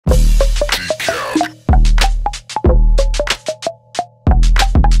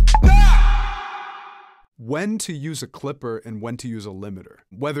when to use a clipper and when to use a limiter,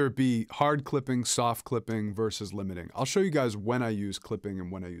 whether it be hard clipping, soft clipping versus limiting. I'll show you guys when I use clipping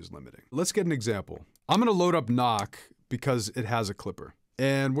and when I use limiting. Let's get an example. I'm gonna load up knock because it has a clipper.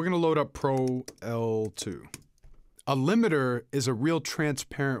 And we're gonna load up Pro L2. A limiter is a real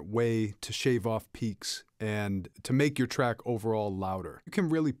transparent way to shave off peaks and to make your track overall louder. You can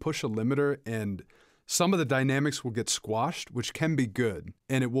really push a limiter and some of the dynamics will get squashed, which can be good,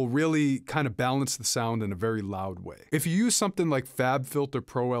 and it will really kind of balance the sound in a very loud way. If you use something like FabFilter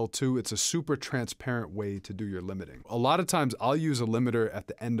Pro L2, it's a super transparent way to do your limiting. A lot of times I'll use a limiter at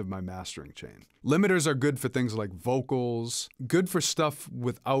the end of my mastering chain. Limiters are good for things like vocals, good for stuff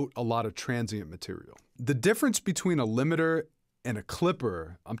without a lot of transient material. The difference between a limiter and a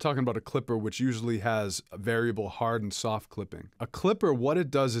clipper, I'm talking about a clipper which usually has a variable hard and soft clipping. A clipper, what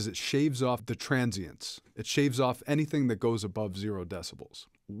it does is it shaves off the transients. It shaves off anything that goes above 0 decibels.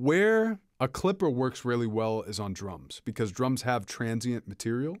 Where a clipper works really well is on drums, because drums have transient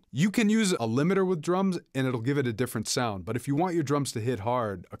material. You can use a limiter with drums and it'll give it a different sound, but if you want your drums to hit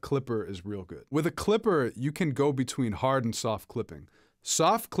hard, a clipper is real good. With a clipper, you can go between hard and soft clipping.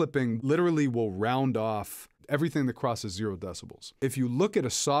 Soft clipping literally will round off everything that crosses 0 decibels. If you look at a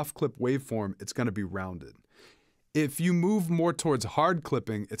soft clip waveform, it's gonna be rounded. If you move more towards hard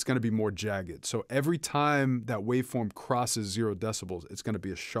clipping, it's gonna be more jagged. So every time that waveform crosses 0 decibels, it's gonna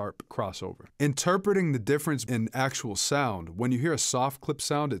be a sharp crossover. Interpreting the difference in actual sound, when you hear a soft clip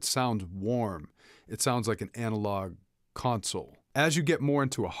sound, it sounds warm. It sounds like an analog console. As you get more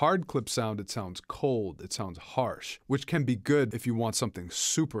into a hard clip sound, it sounds cold, it sounds harsh, which can be good if you want something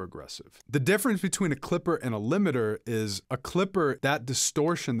super aggressive. The difference between a clipper and a limiter is a clipper, that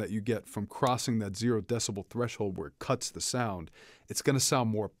distortion that you get from crossing that 0 decibel threshold where it cuts the sound, it's gonna sound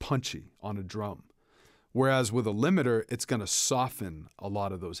more punchy on a drum. Whereas with a limiter, it's gonna soften a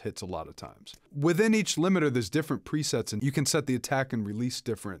lot of those hits a lot of times. Within each limiter, there's different presets and you can set the attack and release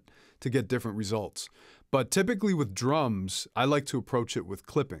different to get different results. But typically with drums, I like to approach it with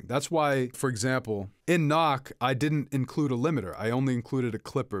clipping. That's why, for example, in knock, I didn't include a limiter. I only included a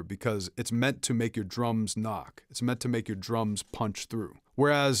clipper because it's meant to make your drums knock. It's meant to make your drums punch through.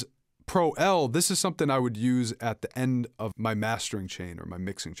 Whereas Pro L, this is something I would use at the end of my mastering chain or my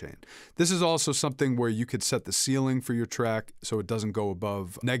mixing chain. This is also something where you could set the ceiling for your track so it doesn't go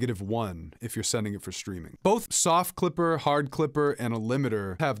above -1 if you're sending it for streaming. Both soft clipper, hard clipper, and a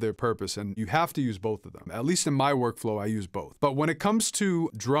limiter have their purpose, and you have to use both of them. At least in my workflow, I use both. But when it comes to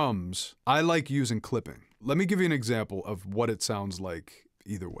drums, I like using clipping. Let me give you an example of what it sounds like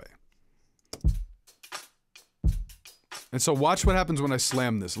either way. And so watch what happens when I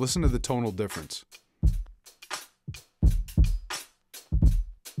slam this. Listen to the tonal difference.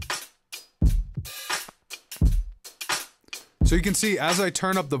 So you can see as I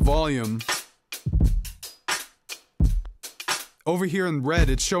turn up the volume, over here in red,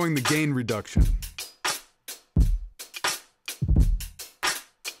 it's showing the gain reduction.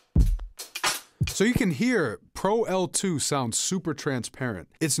 So you can hear Pro L2 sounds super transparent.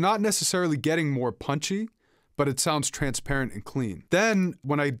 It's not necessarily getting more punchy, but it sounds transparent and clean. Then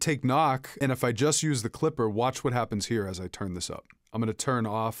when I take knock, and if I just use the clipper, watch what happens here as I turn this up. I'm gonna turn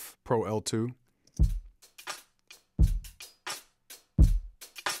off Pro L2.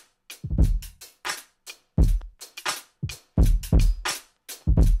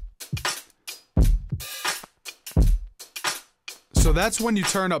 So that's when you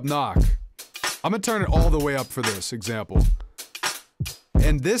turn up knock. I'm gonna turn it all the way up for this example.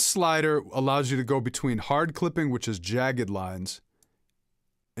 And this slider allows you to go between hard clipping, which is jagged lines,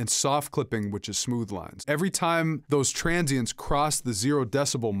 and soft clipping, which is smooth lines. Every time those transients cross the 0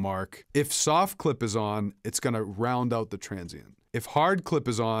 decibel mark, if soft clip is on, it's gonna round out the transient. If hard clip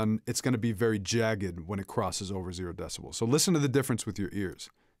is on, it's gonna be very jagged when it crosses over 0 decibels. So listen to the difference with your ears.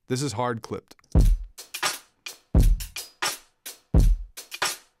 This is hard clipped.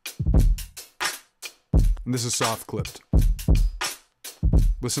 And this is soft clipped.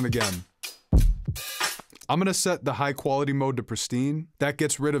 Listen again. I'm gonna set the high quality mode to pristine. That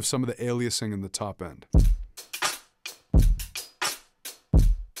gets rid of some of the aliasing in the top end.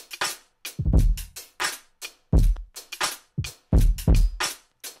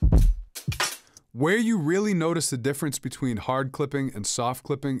 Where you really notice the difference between hard clipping and soft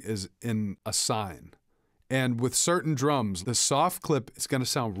clipping is in a sine. And with certain drums, the soft clip is gonna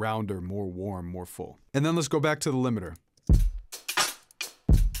sound rounder, more warm, more full. And then let's go back to the limiter.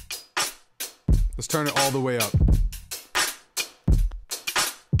 Let's turn it all the way up.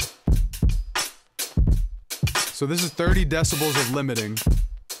 So this is 30 decibels of limiting.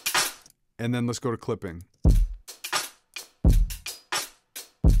 And then let's go to clipping.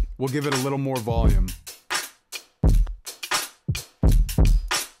 We'll give it a little more volume.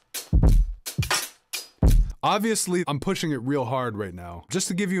 Obviously, I'm pushing it real hard right now. Just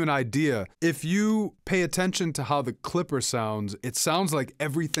to give you an idea, if you pay attention to how the clipper sounds, it sounds like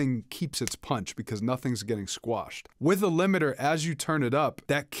everything keeps its punch because nothing's getting squashed. With a limiter, as you turn it up,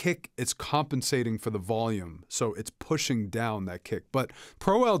 that kick, it's compensating for the volume. So it's pushing down that kick. But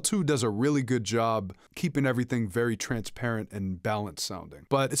Pro L2 does a really good job keeping everything very transparent and balanced sounding.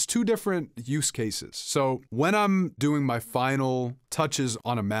 But it's two different use cases. So when I'm doing my final touches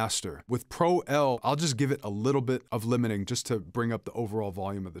on a master, with Pro L, I'll just give it a little bit of limiting just to bring up the overall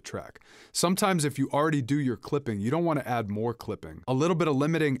volume of the track. Sometimes if you already do your clipping, you don't want to add more clipping. A little bit of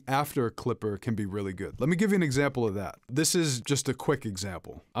limiting after a clipper can be really good. Let me give you an example of that. This is just a quick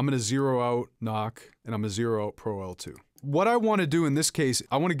example. I'm going to zero out knock and I'm going to zero out Pro L2. What I want to do in this case,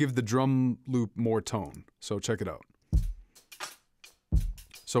 I want to give the drum loop more tone. So check it out.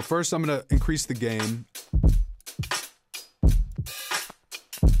 So first I'm going to increase the gain.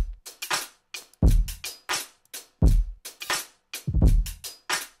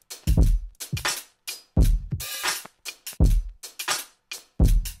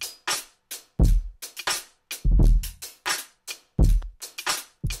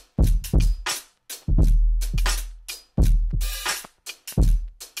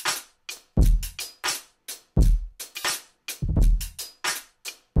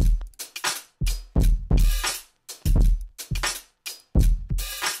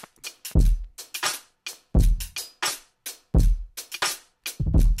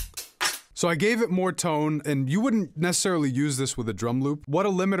 So I gave it more tone, and you wouldn't necessarily use this with a drum loop. What a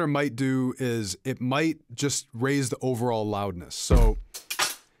limiter might do is it might just raise the overall loudness. So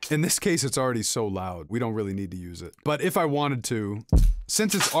in this case, it's already so loud, we don't really need to use it. But if I wanted to,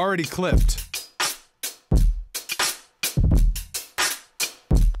 since it's already clipped,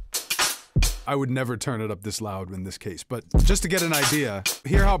 I would never turn it up this loud in this case. But just to get an idea,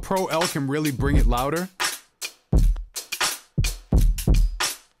 hear how Pro L can really bring it louder?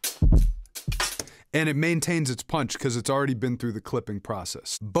 And it maintains its punch because it's already been through the clipping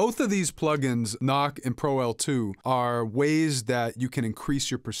process. Both of these plugins, Knock and Pro L2, are ways that you can increase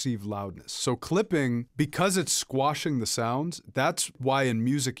your perceived loudness. So clipping, because it's squashing the sounds, that's why in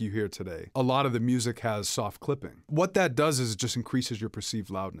music you hear today, a lot of the music has soft clipping. What that does is it just increases your perceived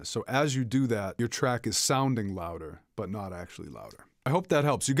loudness. So as you do that, your track is sounding louder, but not actually louder. I hope that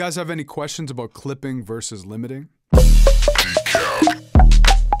helps. You guys have any questions about clipping versus limiting? DECAP.